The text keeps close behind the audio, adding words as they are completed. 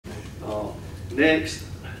Next,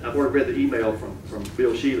 I've already read the email from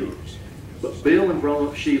Bill Shealy, but Bill and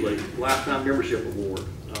Verona Shealy Lifetime Membership Award.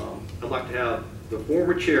 I'd like to have the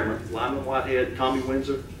former chairman, Lyman Whitehead, Tommy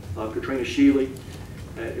Windsor, Katrina Shealy,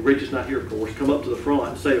 Rich is not here, of course, come up to the front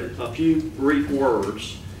and say a few brief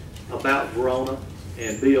words about Verona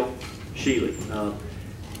and Bill Shealy.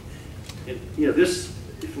 And you know, this,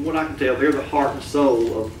 from what I can tell, they're the heart and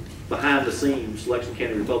soul of behind the scenes Lexington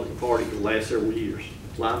County Republican Party for the last several years.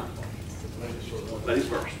 Lyman? Ladies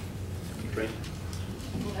first. Katrina?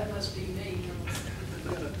 Well, that must be me.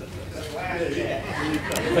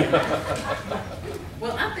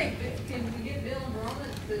 Well, I think, can we get Bill and Verona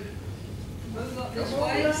to move up this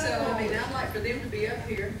way? So, I mean, I'd like for them to be up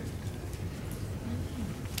here,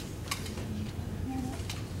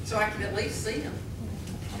 so I can at least see them,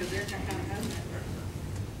 because they're kind of home that way.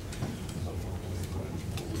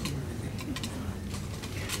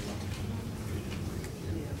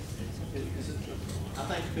 I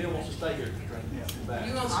think Bill wants to stay here.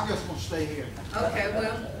 You want I just want to stay here. Okay,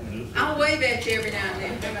 well, I'll wave at you every now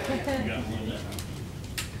and then.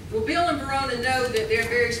 Well, Bill and Verona know that they're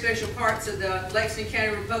very special parts of the Lexington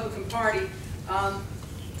County Republican Party.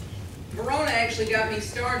 Verona actually got me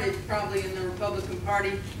started probably in the Republican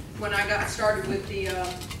Party when I got started with the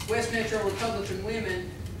West Metro Republican Women.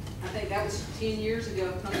 I think that was 10 years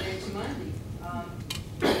ago, coming next Monday.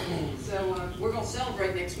 So we're going to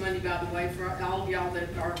celebrate next Monday, by the way, for all of y'all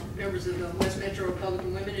that are members of the West Metro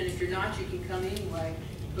Republican Women, and if you're not, you can come anyway.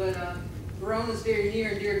 But Verona's very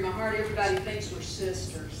near and dear to my heart. Everybody thinks we're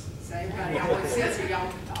sisters. So everybody always says,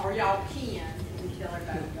 or y'all kin, and we tell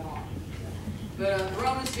everybody y'all. But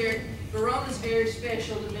Verona's very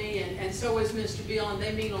special to me, and so is Mr. Bill, and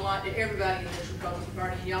they mean a lot to everybody in this Republican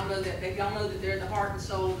Party. And y'all know that they're the heart and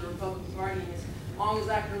soul of the Republican Party. As long as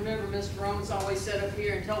I can remember, Ms. Verona's always sat up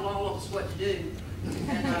here and told all of us what to do.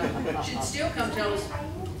 And she'd still come tell us, I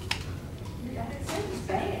didn't say it was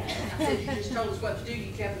bad. I said, you just told us what to do,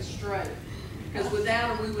 you kept us straight. Because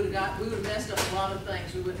without her, we would have messed up a lot of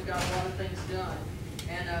things. We wouldn't have got a lot of things done.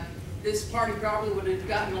 And this party probably would have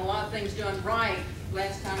gotten a lot of things done right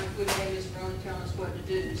last time if we'd had Ms. Verona telling us what to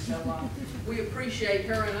do. So we appreciate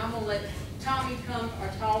her, and I'm going to let Tommy come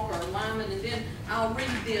or talk, or Lyman, and then I'll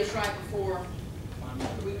read this right before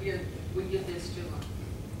we give this to him.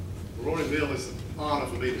 Verona and Bill, it's an honor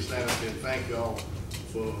for me to stand up here and thank y'all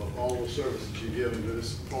for all the service that you've given to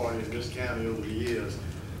this party and this county over the years.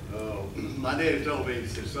 My daddy told me, he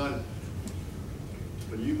said, son,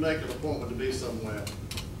 when you make an appointment to be somewhere,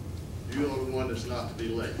 you're the one that's not to be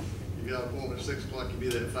late. You got an appointment at 6 o'clock, you be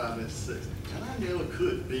there at 5 minutes to 6. And I never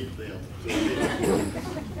could beat them.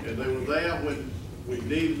 And they were there when we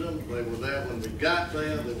needed them. They were there when we got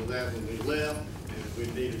there. They were there when we left. And if we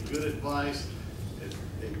needed good advice, and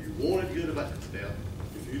you wanted good advice, now,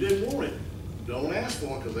 if you didn't want it, don't ask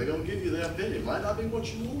for it, because they're going to give you their opinion. It might not be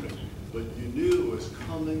what you wanted, but you knew it was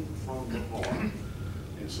coming from the heart.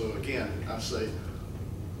 And so again, I say,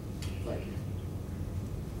 thank you.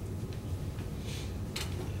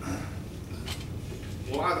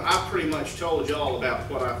 Well, I pretty much told y'all about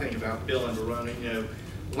what I think about Bill and Verona. You know,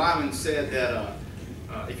 Lyman said that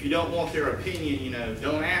if you don't want their opinion, you know,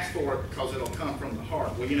 don't ask for it because it'll come from the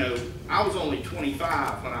heart. Well, you know, I was only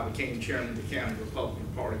 25 when I became chairman of the county Republican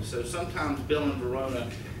Party, so sometimes Bill and Verona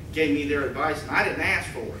gave me their advice, and I didn't ask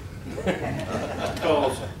for it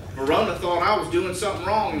because Verona thought I was doing something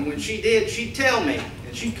wrong, and when she did, she'd tell me,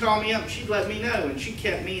 and she'd call me up, and she'd let me know, and she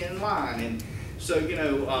kept me in line. And so, you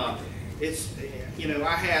know, it's, you know,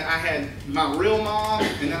 I had my real mom,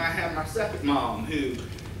 and then I had my second mom who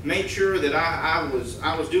made sure that I was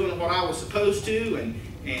doing what I was supposed to,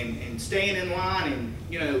 and staying in line. And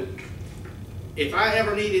you know, if I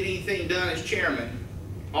ever needed anything done as chairman,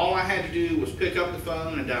 all I had to do was pick up the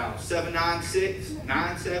phone and dial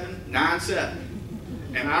 796-9797.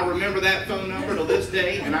 And I remember that phone number to this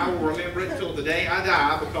day, and I will remember it till the day I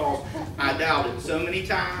die, because I dialed it so many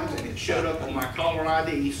times, and it showed up on my caller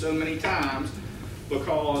ID so many times,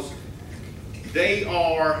 because they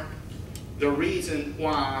are the reason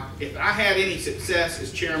why, if I had any success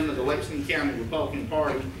as chairman of the Lexington County Republican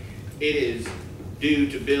Party, it is due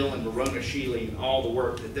to Bill and Verona Shealy and all the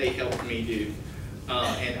work that they helped me do.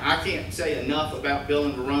 And I can't say enough about Bill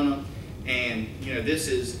and Verona. And you know, this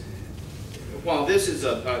is, while this is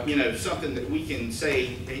a you know, something that we can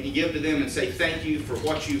say and give to them and say thank you for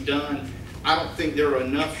what you've done, I don't think there are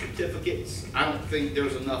enough certificates. I don't think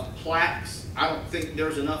there's enough plaques. I don't think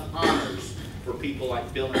there's enough honors for people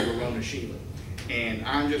like Bill and Verona Shealy. And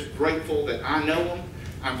I'm just grateful that I know them.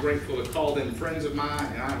 I'm grateful to call them friends of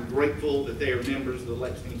mine, and I'm grateful that they are members of the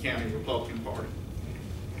Lexington County Republican Party.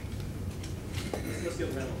 Let's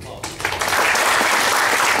give them a round of applause.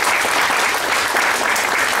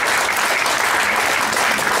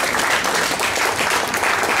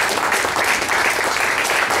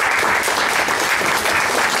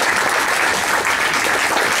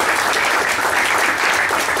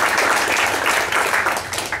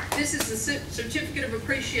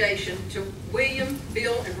 appreciation to William,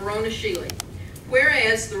 Bill, and Verona Shealy.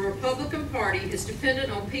 Whereas the Republican Party is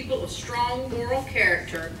dependent on people of strong moral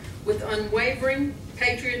character with unwavering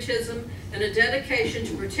patriotism and a dedication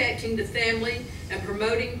to protecting the family and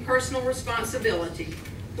promoting personal responsibility.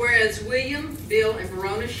 Whereas William, Bill, and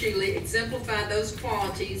Verona Shealy exemplify those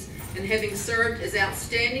qualities and having served as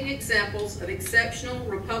outstanding examples of exceptional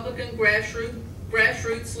Republican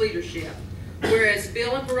grassroots leadership. Whereas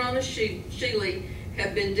Bill and Verona Shealy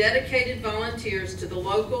have been dedicated volunteers to the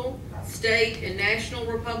local, state, and national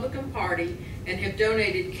Republican Party and have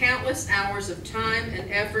donated countless hours of time and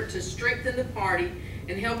effort to strengthen the party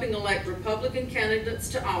in helping elect Republican candidates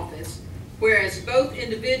to office. Whereas both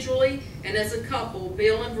individually and as a couple,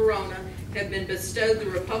 Bill and Verona have been bestowed the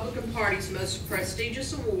Republican Party's most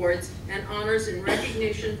prestigious awards and honors in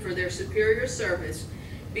recognition for their superior service,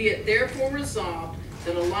 be it therefore resolved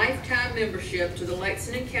that a lifetime membership to the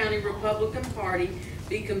Lexington County Republican Party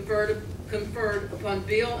be conferred upon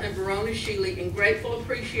Bill and Verona Shealy in grateful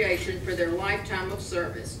appreciation for their lifetime of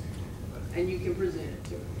service. And you can present it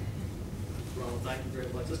to her. Ronald, thank you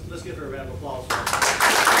very much. Let's give her a round of applause.